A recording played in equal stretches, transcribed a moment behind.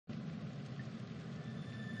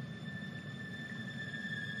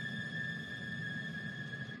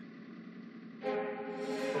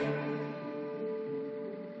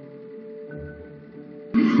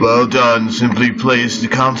Well done. Simply place the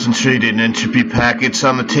concentrated entropy packets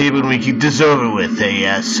on the table and we can do this over with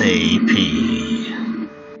ASAP.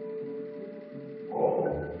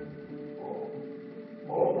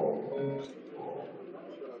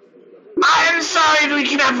 I am sorry we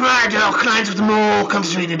cannot provide our clients with more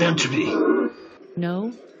concentrated entropy.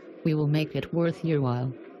 No, we will make it worth your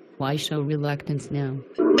while. Why show reluctance now?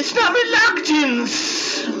 It's not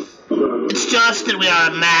reluctance. It's just that we are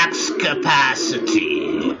at max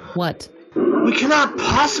capacity. What? We cannot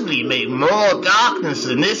possibly make more darkness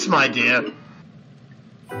than this, my dear.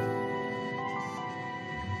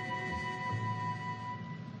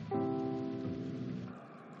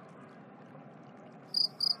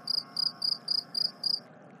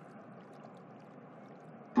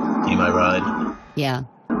 You my ride? Yeah.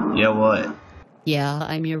 Yeah, what? Yeah,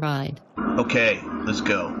 I'm your ride. Okay, let's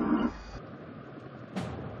go.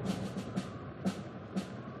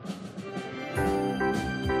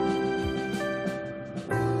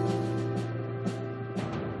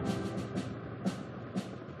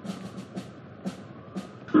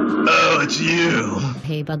 Oh, it's you.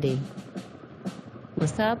 Hey, buddy.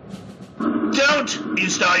 What's up? Don't you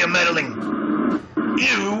start your meddling.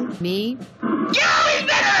 You. Me? You is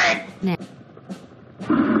meddling! Nah.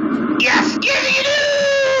 Yes, yes, you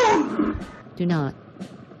do! Do not.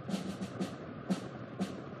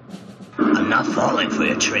 I'm not falling for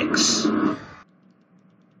your tricks.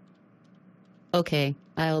 Okay,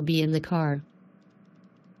 I'll be in the car.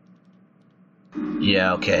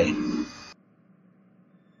 Yeah, okay.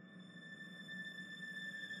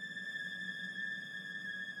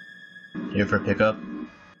 Here for pickup?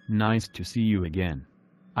 Nice to see you again.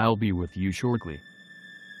 I'll be with you shortly.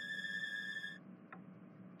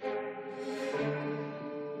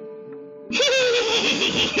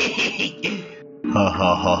 Ha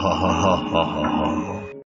ha ha ha ha ha ha ha.